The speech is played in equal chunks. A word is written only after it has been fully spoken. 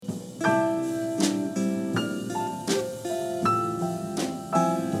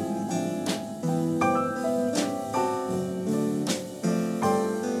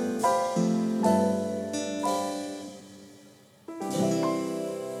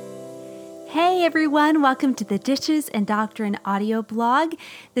Hey everyone, welcome to the Dishes and Doctrine audio blog.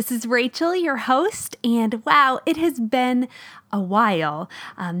 This is Rachel, your host, and wow, it has been a while.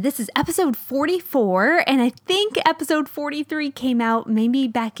 This is episode 44, and I think episode 43 came out maybe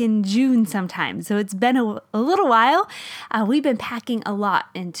back in June sometime, so it's been a little while. We've been packing a lot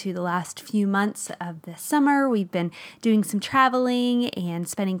into the last few months of the summer. We've been doing some traveling and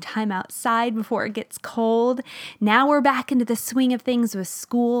spending time outside before it gets cold. Now we're back into the swing of things with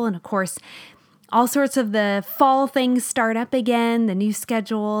school, and of course, all sorts of the fall things start up again, the new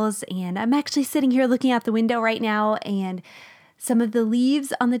schedules, and I'm actually sitting here looking out the window right now, and some of the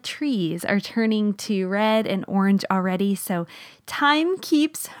leaves on the trees are turning to red and orange already, so time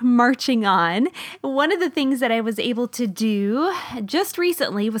keeps marching on. One of the things that I was able to do just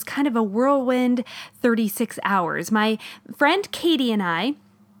recently was kind of a whirlwind 36 hours. My friend Katie and I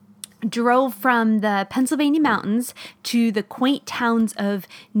drove from the Pennsylvania mountains to the quaint towns of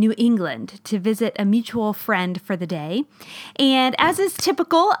New England to visit a mutual friend for the day. And as is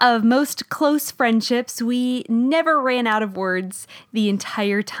typical of most close friendships, we never ran out of words the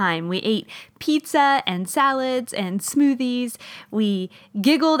entire time. We ate pizza and salads and smoothies. We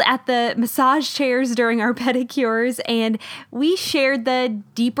giggled at the massage chairs during our pedicures, and we shared the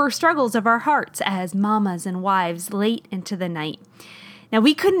deeper struggles of our hearts as mamas and wives late into the night. Now,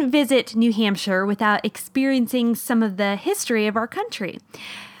 we couldn't visit New Hampshire without experiencing some of the history of our country.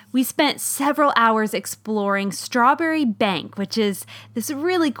 We spent several hours exploring Strawberry Bank, which is this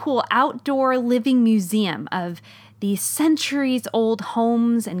really cool outdoor living museum of these centuries-old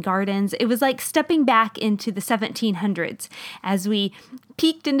homes and gardens. It was like stepping back into the 1700s. As we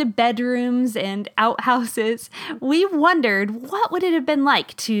peeked into bedrooms and outhouses, we wondered what would it have been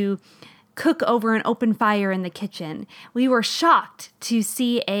like to cook over an open fire in the kitchen. We were shocked to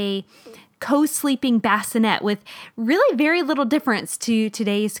see a co-sleeping bassinet with really very little difference to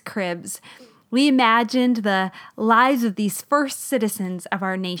today's cribs. We imagined the lives of these first citizens of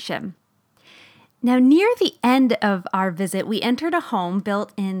our nation. Now, near the end of our visit, we entered a home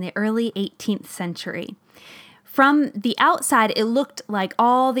built in the early 18th century. From the outside, it looked like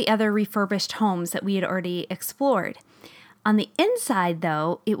all the other refurbished homes that we had already explored. On the inside,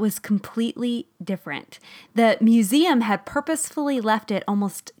 though, it was completely different. The museum had purposefully left it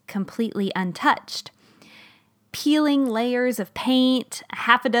almost completely untouched. Peeling layers of paint,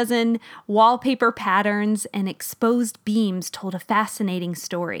 half a dozen wallpaper patterns, and exposed beams told a fascinating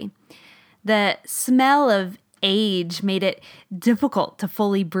story. The smell of age made it difficult to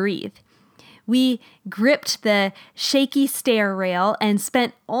fully breathe. We gripped the shaky stair rail and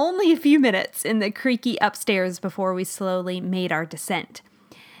spent only a few minutes in the creaky upstairs before we slowly made our descent.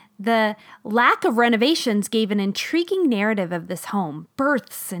 The lack of renovations gave an intriguing narrative of this home: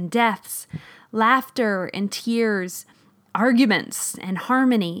 births and deaths, laughter and tears, arguments and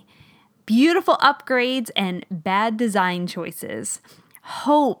harmony, beautiful upgrades and bad design choices,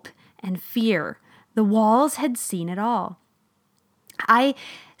 hope and fear. The walls had seen it all. I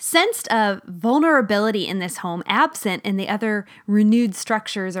sensed a vulnerability in this home absent in the other renewed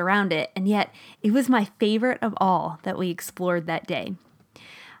structures around it, and yet it was my favorite of all that we explored that day.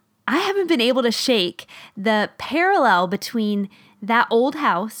 I haven't been able to shake the parallel between that old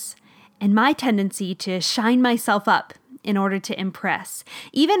house and my tendency to shine myself up in order to impress.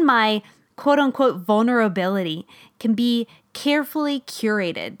 Even my quote-unquote vulnerability can be carefully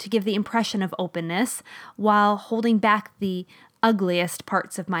curated to give the impression of openness while holding back the ugliest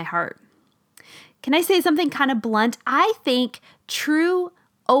parts of my heart. Can I say something kind of blunt? I think true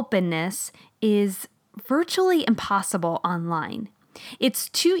openness is virtually impossible online. It's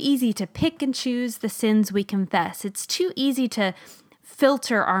too easy to pick and choose the sins we confess. It's too easy to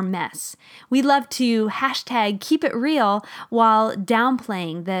filter our mess. We love to hashtag keep it real while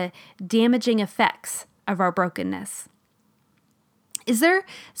downplaying the damaging effects of our brokenness. Is there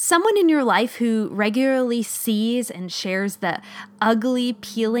someone in your life who regularly sees and shares the ugly,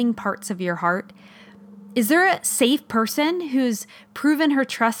 peeling parts of your heart? Is there a safe person who's proven her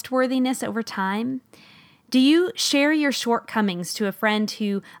trustworthiness over time? Do you share your shortcomings to a friend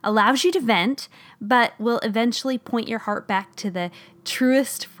who allows you to vent, but will eventually point your heart back to the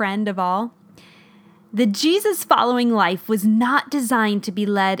truest friend of all? The Jesus-following life was not designed to be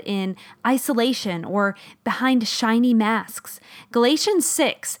led in isolation or behind shiny masks. Galatians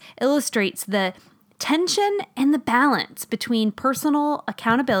 6 illustrates the tension and the balance between personal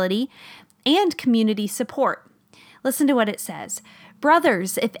accountability and community support. Listen to what it says.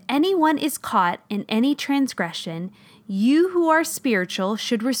 Brothers, if anyone is caught in any transgression, you who are spiritual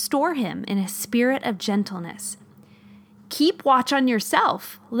should restore him in a spirit of gentleness. Keep watch on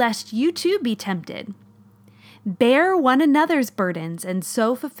yourself, lest you too be tempted. Bear one another's burdens and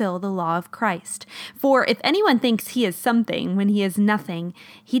so fulfill the law of Christ. For if anyone thinks he is something when he is nothing,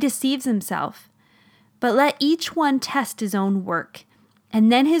 he deceives himself. But let each one test his own work,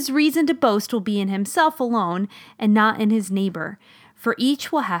 and then his reason to boast will be in himself alone and not in his neighbor, for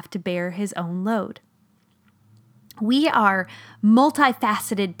each will have to bear his own load. We are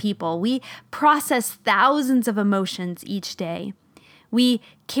multifaceted people. We process thousands of emotions each day. We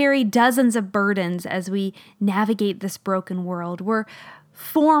carry dozens of burdens as we navigate this broken world. We're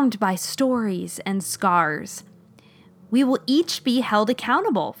formed by stories and scars. We will each be held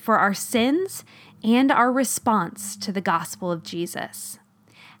accountable for our sins and our response to the gospel of Jesus.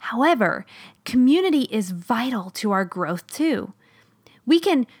 However, community is vital to our growth too. We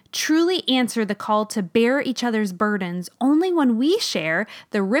can truly answer the call to bear each other's burdens only when we share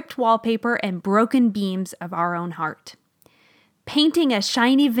the ripped wallpaper and broken beams of our own heart. Painting a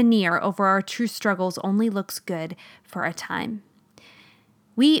shiny veneer over our true struggles only looks good for a time.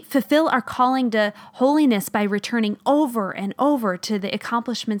 We fulfill our calling to holiness by returning over and over to the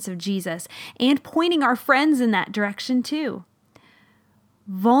accomplishments of Jesus and pointing our friends in that direction too.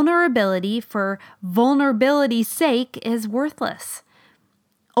 Vulnerability for vulnerability's sake is worthless.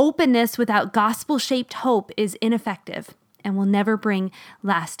 Openness without gospel-shaped hope is ineffective and will never bring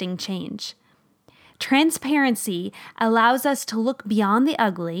lasting change. Transparency allows us to look beyond the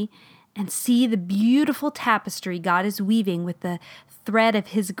ugly and see the beautiful tapestry God is weaving with the thread of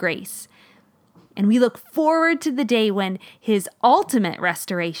His grace. And we look forward to the day when His ultimate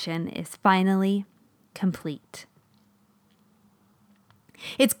restoration is finally complete.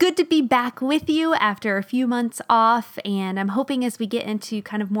 It's good to be back with you after a few months off, and I'm hoping as we get into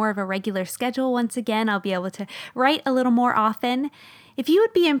kind of more of a regular schedule once again, I'll be able to write a little more often. If you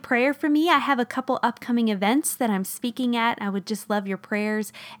would be in prayer for me, I have a couple upcoming events that I'm speaking at. I would just love your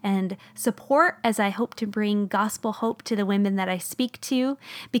prayers and support as I hope to bring gospel hope to the women that I speak to.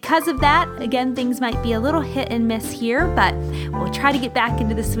 Because of that, again, things might be a little hit and miss here, but we'll try to get back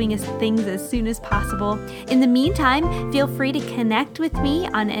into the swing of things as soon as possible. In the meantime, feel free to connect with me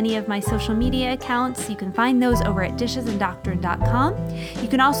on any of my social media accounts. You can find those over at dishesanddoctrine.com. You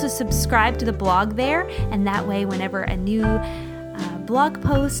can also subscribe to the blog there, and that way, whenever a new blog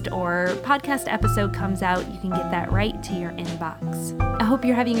post or podcast episode comes out, you can get that right to your inbox. I hope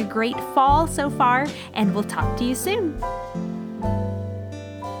you're having a great fall so far, and we'll talk to you soon.